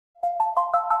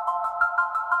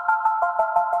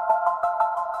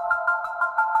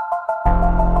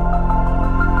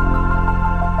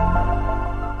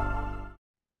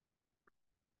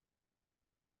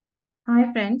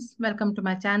Hi friends, welcome to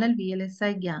my channel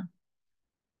VLSI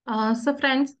Gyan. So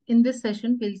friends, in this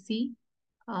session we'll see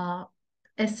uh,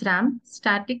 SRAM,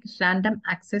 Static Random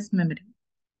Access Memory.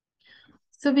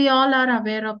 So we all are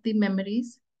aware of the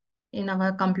memories in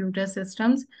our computer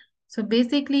systems. So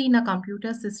basically in a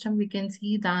computer system, we can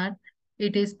see that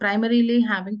it is primarily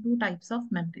having two types of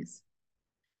memories,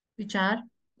 which are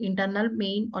internal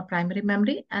main or primary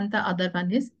memory, and the other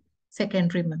one is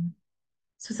secondary memory.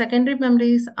 So secondary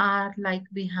memories are like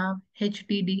we have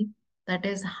HDD, that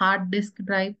is hard disk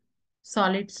drive,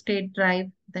 solid state drive,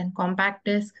 then compact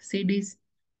disk, CDs,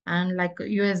 and like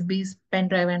USBs, pen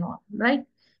drive and all, right?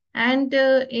 And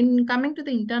in coming to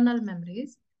the internal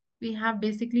memories, we have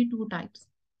basically two types.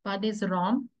 One is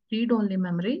ROM, read-only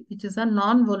memory, which is a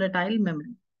non-volatile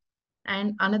memory.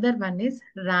 And another one is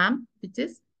RAM, which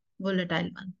is volatile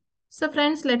one. So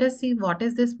friends, let us see what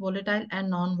is this volatile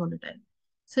and non-volatile.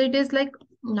 So it is like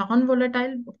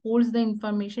non-volatile holds the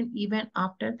information even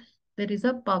after there is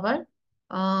a power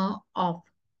off.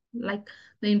 Like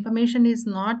the information is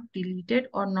not deleted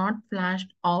or not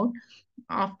flashed out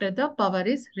after the power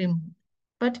is removed.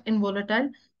 But in volatile,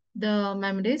 the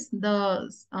memories,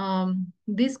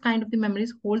 this kind of the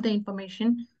memories hold the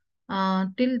information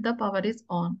till the power is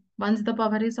on. Once the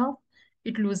power is off,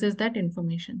 it loses that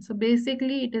information. So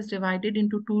basically, it is divided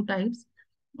into two types.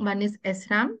 One is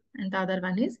SRAM and the other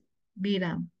one is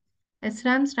BRAM.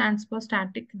 SRAM stands for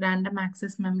Static Random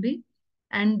Access Memory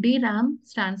and DRAM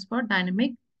stands for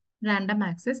Dynamic Random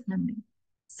Access Memory.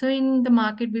 So in the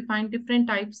market, we find different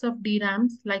types of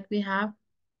DRAMs, like we have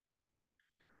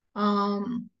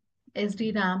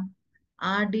SDRAM,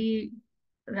 RDRAM,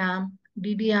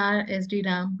 DDR,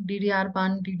 SDRAM,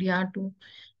 DDR1, DDR2,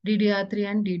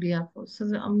 DDR3, and DDR4. So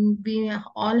we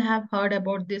all have heard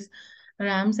about this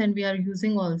RAMs and we are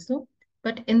using also.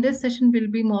 But in this session,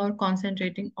 we'll be more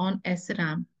concentrating on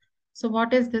SRAM. So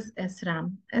what is this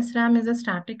SRAM? SRAM is a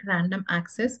static random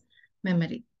access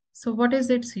memory. So what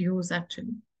is its use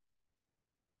actually?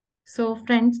 So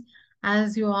friends,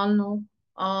 as you all know,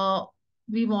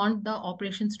 we want the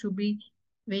operations to be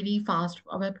very fast.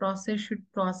 Our process should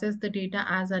process the data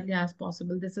as early as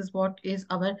possible. This is what is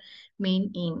our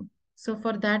main aim. So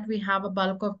for that, we have a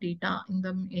bulk of data in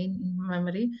the in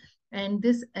memory. And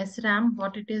this SRAM,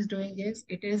 what it is doing is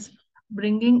it is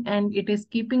bringing and it is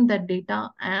keeping that data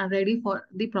ready for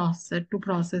the process to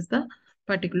process the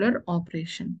particular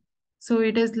operation. So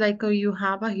it is like you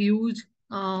have a huge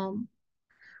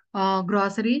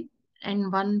grocery in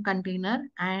one container,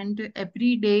 and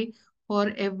every day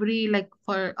for every like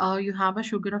for you have a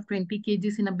sugar of 20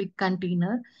 kgs in a big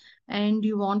container and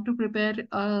you want to prepare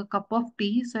a cup of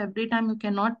tea. So every time you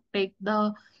cannot take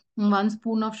the 1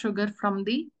 spoon of sugar from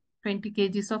the 20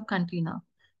 kgs of container.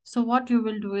 So what you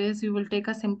will do is you will take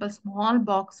a simple small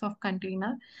box of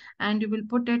container and you will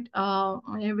put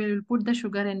the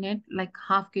sugar in it like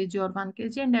half kg or 1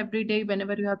 kg, and every day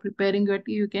whenever you are preparing your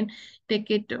tea, you can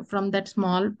take it from that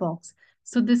small box.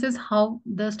 So this is how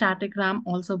the static RAM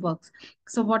also works.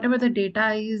 So whatever the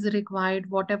data is required,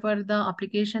 whatever the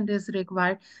application is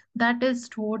required, that is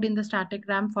stored in the static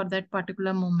RAM for that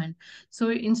particular moment.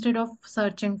 So instead of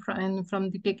searching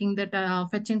from the taking that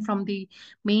fetching from the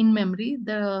main memory,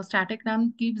 the static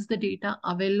RAM keeps the data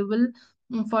available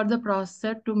for the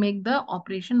processor to make the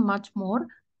operation much more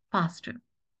faster.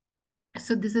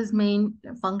 So this is main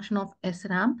function of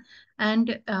SRAM, and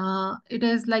it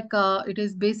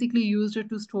is basically used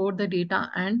to store the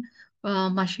data and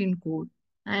machine code.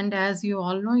 And as you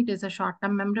all know, it is a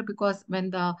short-term memory because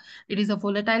it is a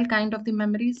volatile kind of the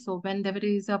memory. So when there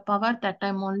is a power, that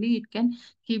time only it can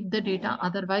keep the data.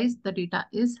 Otherwise, the data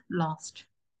is lost,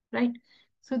 right?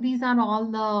 So these are all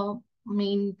the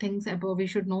main things about we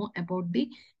should know about the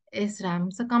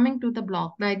SRAM. So coming to the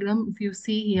block diagram, if you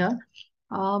see here,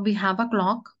 we have a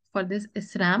clock for this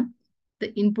SRAM.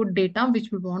 The input data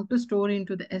which we want to store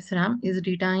into the SRAM is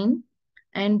data in,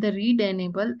 and the read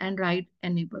enable and write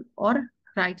enable, or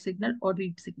write signal or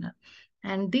read signal,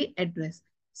 and the address.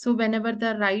 So whenever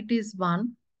the write is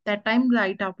 1, that time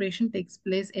write operation takes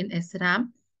place in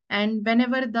SRAM, and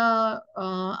whenever the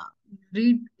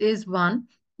read is 1,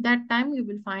 that time you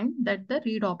will find that the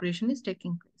read operation is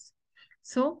taking place.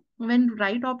 So when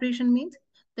write operation means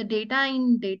the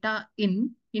data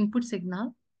in input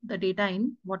signal, the data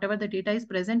in whatever the data is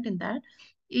present in that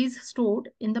is stored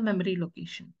in the memory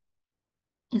location,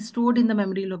 is stored in the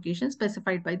memory location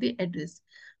specified by the address,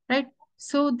 right?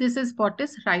 So this is what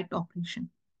is write operation.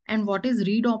 And what is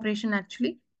read operation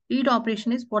actually? Read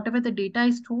operation is whatever the data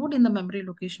is stored in the memory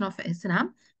location of SRAM,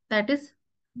 that is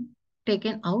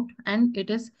taken out and it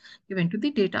is given to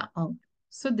the data out.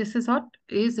 So this is what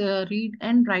is a read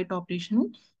and write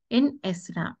operation in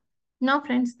SRAM. Now,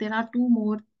 friends, there are two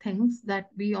more things that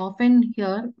we often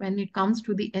hear when it comes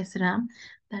to the SRAM,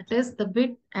 that is the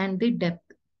width and the depth.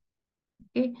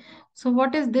 Okay, so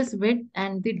what is this width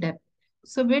and the depth?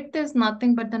 So width is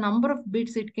nothing but the number of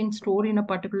bits it can store in a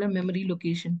particular memory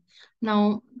location.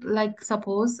 Now, like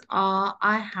suppose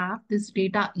I have this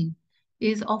data in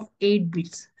is of 8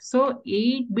 bits. So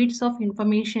 8 bits of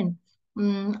information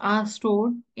are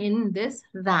stored in this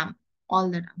RAM, all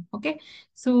the RAM. Okay,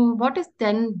 so what is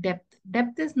then depth?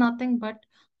 Depth is nothing but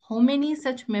how many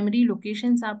such memory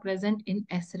locations are present in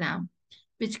SRAM,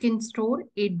 which can store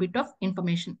 8 bit of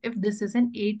information. If this is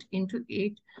an 8 into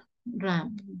 8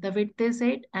 RAM, the width is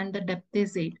 8 and the depth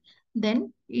is 8,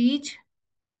 then each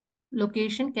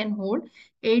location can hold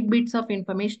 8 bits of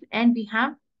information, and we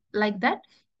have like that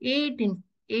 8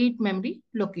 memory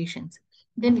locations.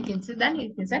 Then we can say that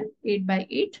it is an 8 by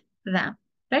 8 RAM,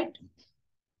 right?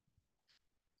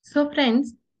 So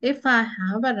friends, if I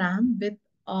have a RAM with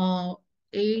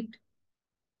 8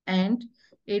 and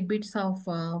 8 bits of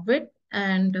width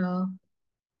and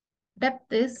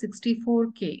depth is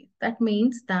 64K. That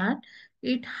means that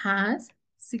it has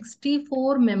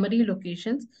 64 memory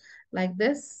locations like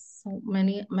this. So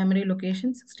many memory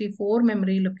locations, 64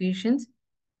 memory locations.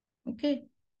 Okay.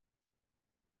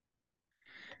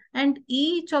 And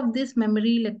each of this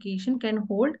memory location can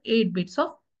hold 8 bits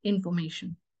of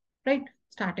information, right?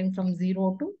 Starting from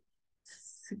 0 to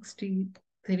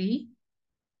 63,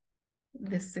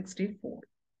 this 64.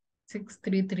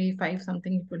 6335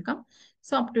 something it will come.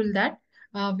 So up till that,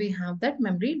 we have that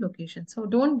memory location. So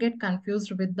don't get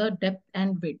confused with the depth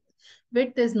and width.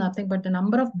 Width is nothing but the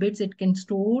number of bits it can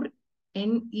store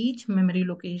in each memory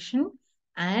location,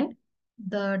 and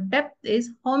the depth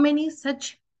is how many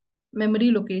such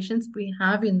memory locations we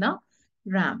have in the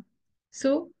RAM.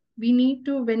 So we need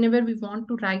to, whenever we want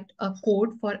to write a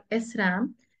code for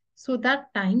SRAM, so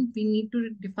that time we need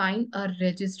to define a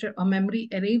register, a memory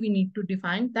array we need to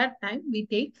define. That time we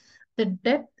take the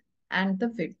depth and the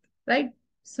width, right?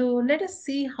 So let us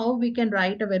see how we can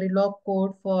write a Verilog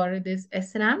code for this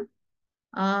SRAM.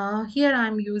 Here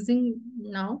I'm using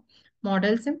now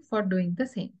modelsim for doing the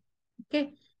same.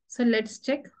 Okay, so let's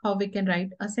check how we can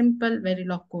write a simple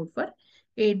Verilog code for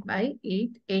 8 by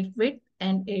 8, 8 width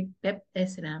and 8 depth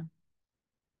SRAM.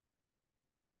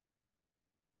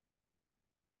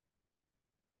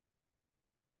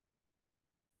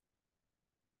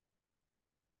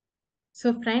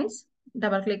 So friends,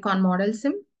 double click on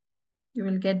modelsim. You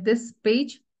will get this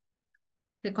page.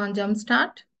 Click on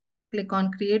Jumpstart. Click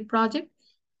on Create Project.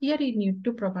 Here you need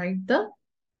to provide the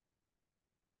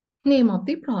name of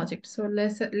the project. So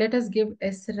let us give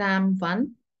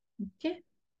SRAM1. Okay.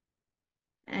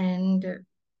 And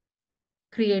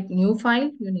create new file.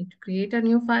 You need to create a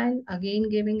new file. Again,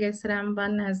 giving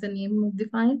SRAM1 as the name of the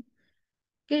file.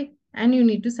 Okay. And you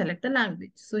need to select the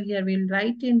language. So here we'll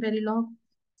write in Verilog.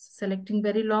 Selecting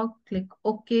Verilog, click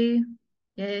OK.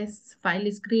 Yes, file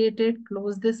is created.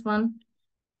 Close this one.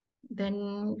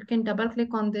 Then you can double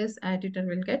click on this, editor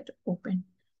will get open.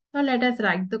 Now let us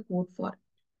write the code for it.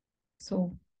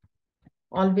 So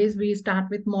always we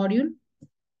start with module.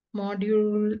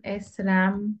 Module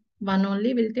SRAM1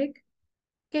 only will take.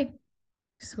 Okay.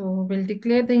 So we'll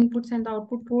declare the inputs and the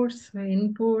output ports. The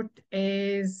input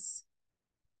is,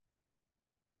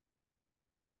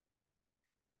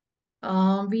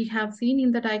 we have seen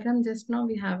in the diagram just now,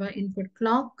 we have an input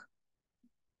clock,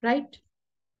 right?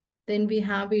 Then we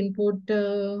have input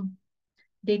data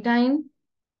in.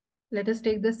 Let us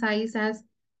take the size as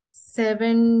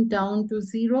 7 down to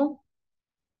 0.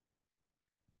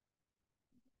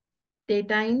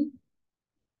 Data in,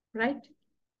 right?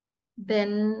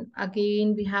 Then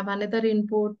again, we have another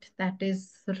input that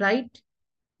is write,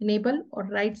 enable or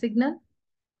write signal,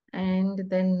 and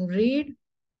then read.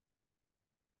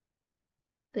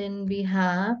 Then we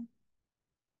have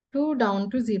 2 down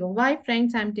to 0. Why,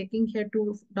 friends, I'm taking here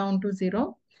 2 down to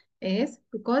 0 is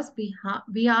because we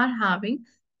are having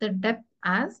the depth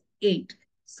as 8.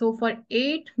 So for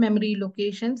 8 memory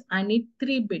locations, I need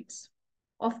 3 bits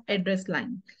of address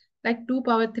line. Like 2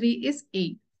 power 3 is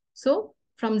 8. So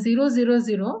from 000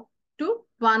 to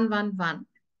 111,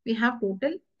 we have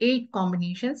total 8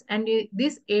 combinations, and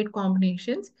these 8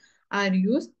 combinations are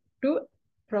used to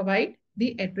provide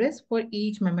the address for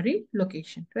each memory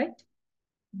location, right?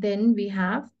 Then we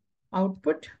have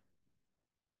output.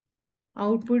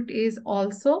 Output is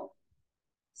also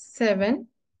 7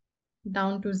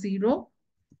 down to 0,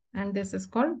 and this is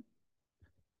called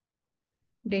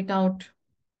data out.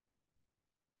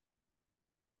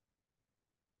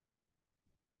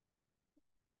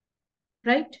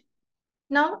 Right?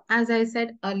 Now, as I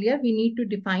said earlier, we need to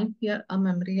define here a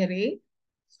memory array.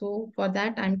 So for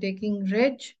that, I'm taking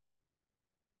reg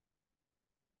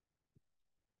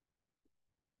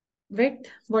width.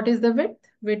 What is the width?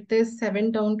 Width is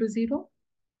 7 down to 0.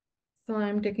 So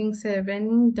I'm taking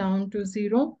 7 down to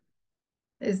 0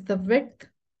 is the width.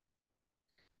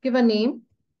 Give a name.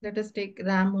 Let us take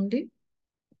RAM only.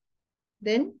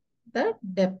 Then the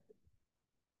depth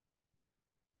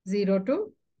 0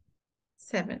 to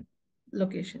 7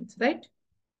 locations, right?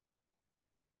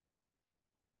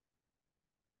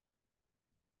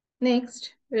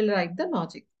 Next, we'll write the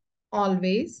logic.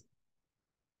 Always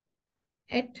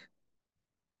at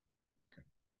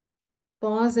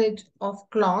pause edge of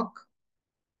clock,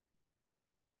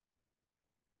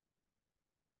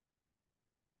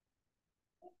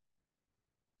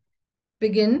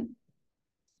 begin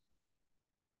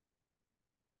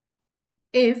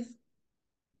if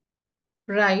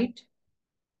write.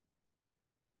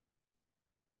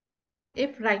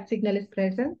 If write signal is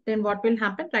present, then what will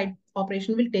happen? Write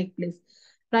operation will take place.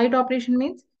 Write operation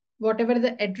means whatever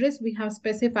the address we have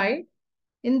specified,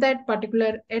 in that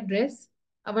particular address,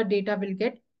 our data will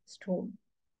get stored.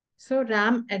 So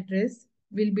RAM address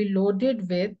will be loaded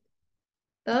with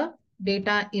the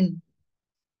data in,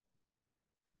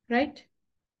 right?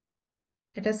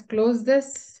 Let us close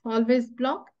this always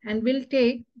block and we'll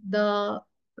take the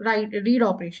read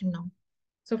operation now.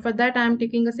 So for that, I'm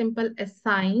taking a simple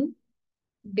assign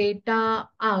data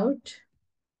out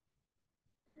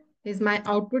is my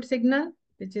output signal,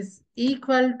 which is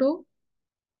equal to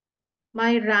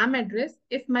my RAM address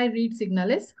if my read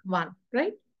signal is 1,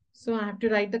 right? So I have to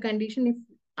write the condition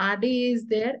if RD is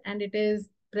there and it is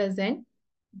present,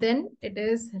 then it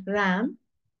is RAM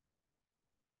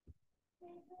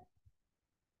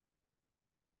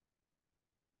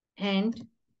and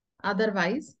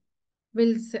otherwise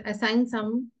we'll assign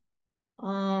some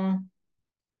uh,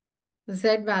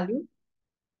 Z value,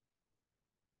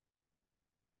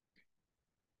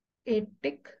 a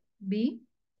tick B,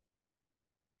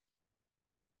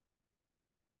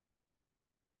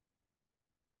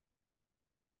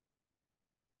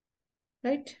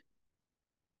 right?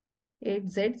 8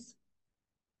 Zs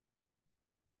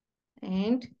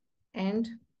and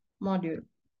module.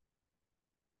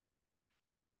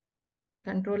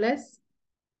 Control S.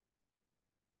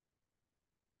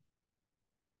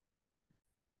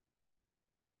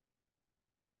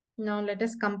 Now let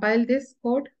us compile this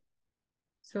code.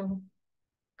 So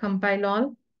compile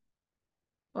all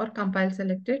or compile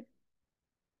selected.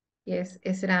 Yes,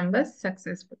 SRAM was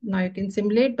successful. Now you can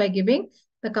simulate by giving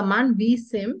the command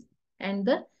vsim and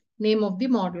the name of the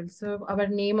module. So our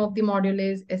name of the module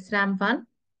is SRAM1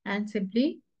 and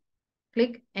simply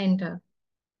click enter.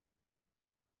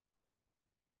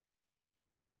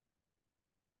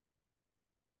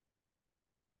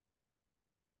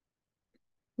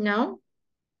 Now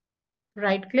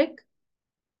right click,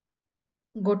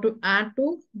 go to add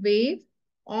to wave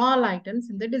all items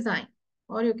in the design,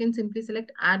 or you can simply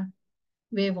select add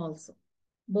wave also.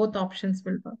 Both options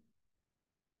will work.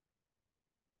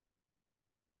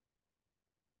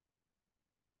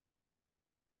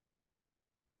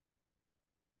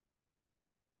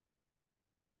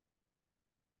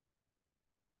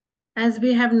 As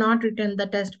we have not written the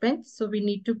test bench, so we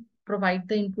need to provide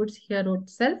the inputs here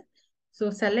itself. So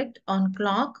select on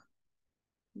clock,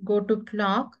 go to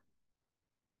clock.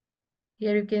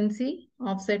 Here you can see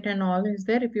offset and all is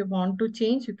there. If you want to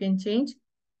change, you can change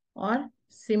or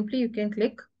simply you can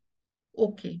click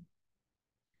OK.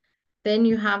 Then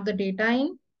you have the data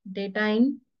in,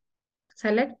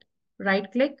 select,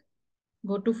 right click,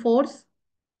 go to force,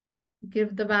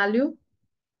 give the value,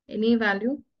 any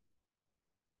value,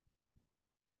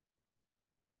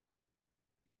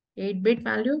 8-bit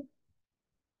value.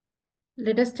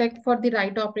 Let us check for the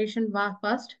write operation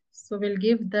first. So we'll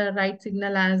give the write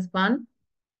signal as 1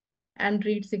 and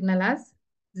read signal as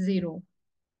 0.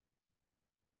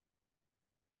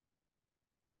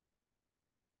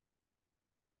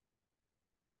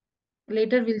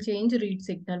 Later we'll change read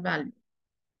signal value.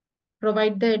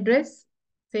 Provide the address,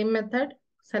 same method,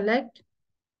 select,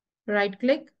 right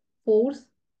click, force,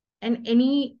 and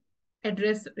any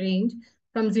address range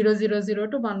from 000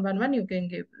 to 111 you can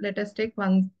give. Let us take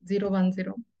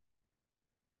 1010.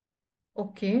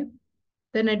 Okay.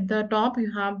 Then at the top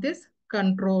you have this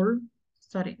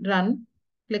run.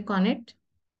 Click on it.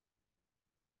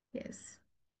 Yes.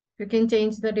 You can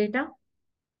change the data.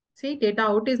 See, data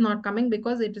out is not coming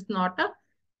because it is not a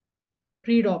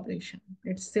read operation.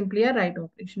 It's simply a write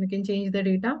operation. You can change the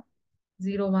data.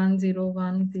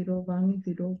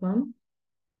 01010101.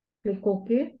 Click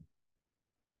OK.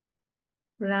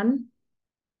 Run.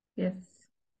 Yes.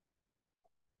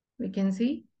 We can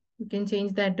see, we can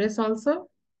change the address also.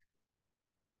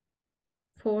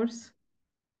 Force.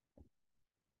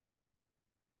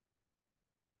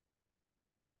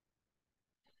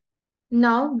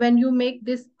 Now, when you make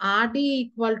this RD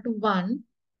equal to 1,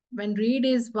 when read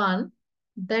is 1,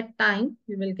 that time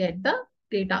you will get the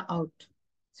data out.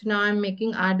 So now I'm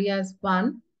making RD as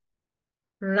 1,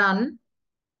 run.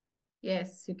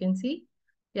 Yes, you can see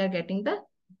we are getting the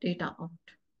data out.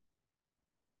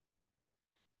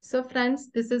 So friends,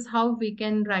 this is how we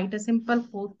can write a simple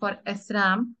code for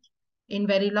SRAM in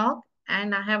Verilog.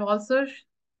 And I have also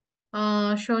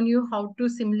shown you how to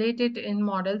simulate it in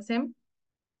modelsim.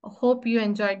 Hope you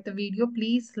enjoyed the video.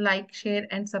 Please like, share,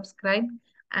 and subscribe.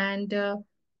 And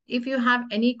if you have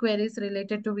any queries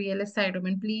related to VLSI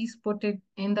domain, please put it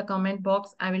in the comment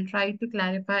box. I will try to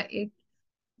clarify it.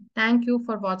 Thank you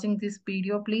for watching this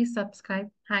video. Please subscribe.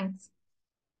 Thanks.